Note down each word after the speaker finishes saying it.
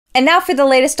And now for the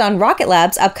latest on Rocket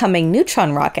Lab's upcoming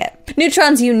Neutron rocket.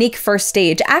 Neutron's unique first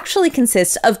stage actually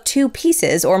consists of 2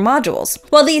 pieces or modules.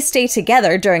 While these stay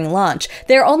together during launch,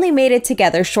 they're only mated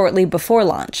together shortly before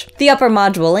launch. The upper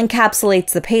module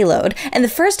encapsulates the payload, and the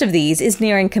first of these is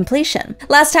nearing completion.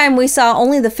 Last time we saw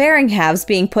only the fairing halves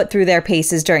being put through their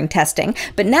paces during testing,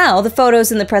 but now the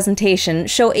photos in the presentation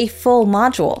show a full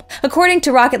module. According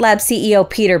to Rocket Lab CEO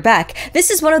Peter Beck, this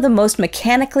is one of the most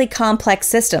mechanically complex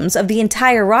systems of the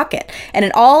entire rocket, and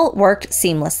it all worked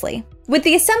seamlessly. With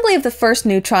the assembly of the first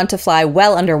Neutron to fly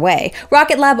well underway,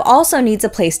 Rocket Lab also needs a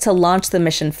place to launch the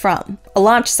mission from, a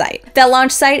launch site. That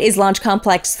launch site is Launch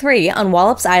Complex 3 on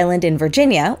Wallops Island in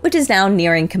Virginia, which is now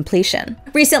nearing completion.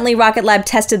 Recently, Rocket Lab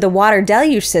tested the water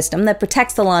deluge system that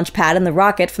protects the launch pad and the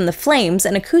rocket from the flames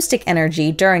and acoustic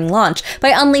energy during launch by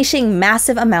unleashing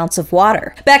massive amounts of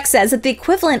water. Beck says that the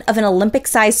equivalent of an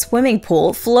Olympic-sized swimming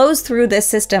pool flows through this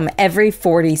system every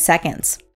 40 seconds.